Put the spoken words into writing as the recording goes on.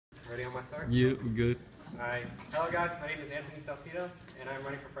Ready on my start? Yeah, good. Alright. Hello guys, my name is Anthony Salcido, and I'm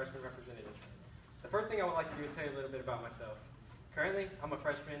running for freshman representative. The first thing I would like to do is tell you a little bit about myself. Currently, I'm a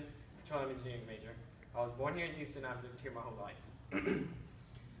freshman petroleum engineering major. I was born here in Houston, I've lived here my whole life.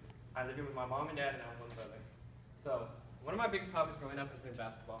 I live here with my mom and dad, and I have one brother. So, one of my biggest hobbies growing up has been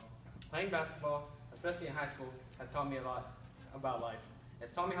basketball. Playing basketball, especially in high school, has taught me a lot about life.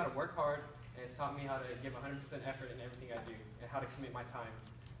 It's taught me how to work hard, and it's taught me how to give 100% effort in everything I do, and how to commit my time.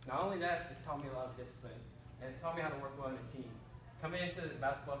 Not only that, it's taught me a lot of discipline, and it's taught me how to work well in a team. Coming into the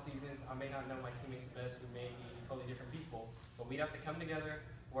basketball seasons, I may not know my teammates the best, we may be totally different people, but we'd have to come together,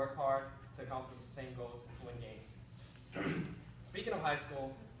 work hard to accomplish the same goals to win games. Speaking of high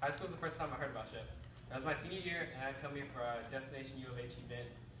school is the first time I heard about SHIP. That was my senior year, and I'd come here for a Destination U of H event,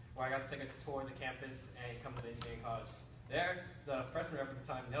 where I got to take a tour of the campus and come to the engineering college. There, the freshman rep at the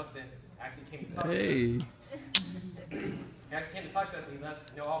time, Nelson, actually came to talk to us. He actually came to talk to us and he let us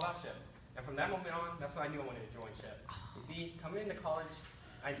know all about SHIP. And from that moment on, that's when I knew I wanted to join SHIP. You see, coming into college,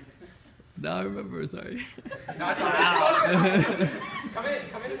 No, I remember, sorry. No, it's all right.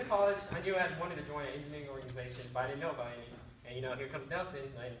 Coming into college, I knew I wanted to join an engineering organization, but I didn't know about any. And you know, here comes Nelson,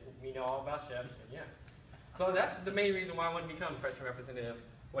 and we know all about SHIP, and yeah. So that's the main reason why I wanted to become a freshman representative.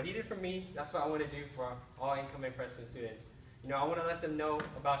 What he did for me, that's what I want to do for all incoming freshman students. You know, I want to let them know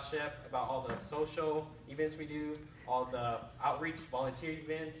about SHIP, about all the social events we do, all the outreach volunteer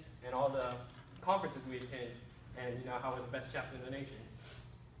events, and all the conferences we attend, and you know, how we're the best chapter in the nation.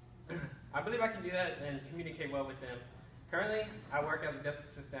 I believe I can do that and communicate well with them. Currently, I work as a desk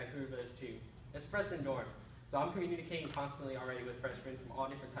assistant at Cougar Village 2. It's freshman dorm, so I'm communicating constantly already with freshmen from all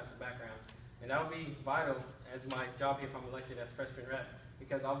different types of backgrounds. And that will be vital as my job here if I'm elected as freshman rep,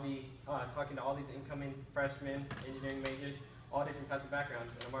 because I'll be talking to all these incoming freshmen, engineering majors, all different types of backgrounds,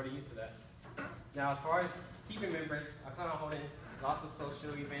 and I'm already used to that. Now, as far as keeping members, I plan on holding lots of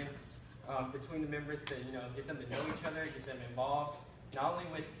social events between the members to get them to know each other, get them involved, not only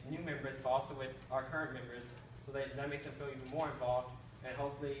with new members, but also with our current members, so that makes them feel even more involved, and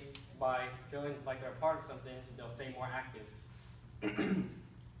hopefully by feeling like they're a part of something, they'll stay more active.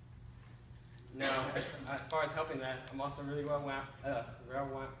 Now, as far as helping that, I'm also really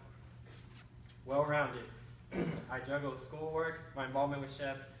well-rounded. I juggle schoolwork, my involvement with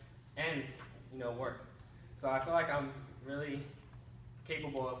SHIP, and work. So I feel like I'm really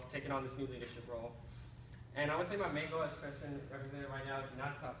capable of taking on this new leadership role. And I would say my main goal as freshman representative right now is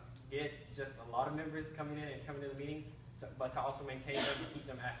not to get just a lot of members coming in and coming to the meetings, but to also maintain them and keep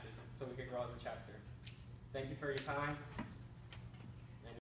them active so we can grow as a chapter. Thank you for your time.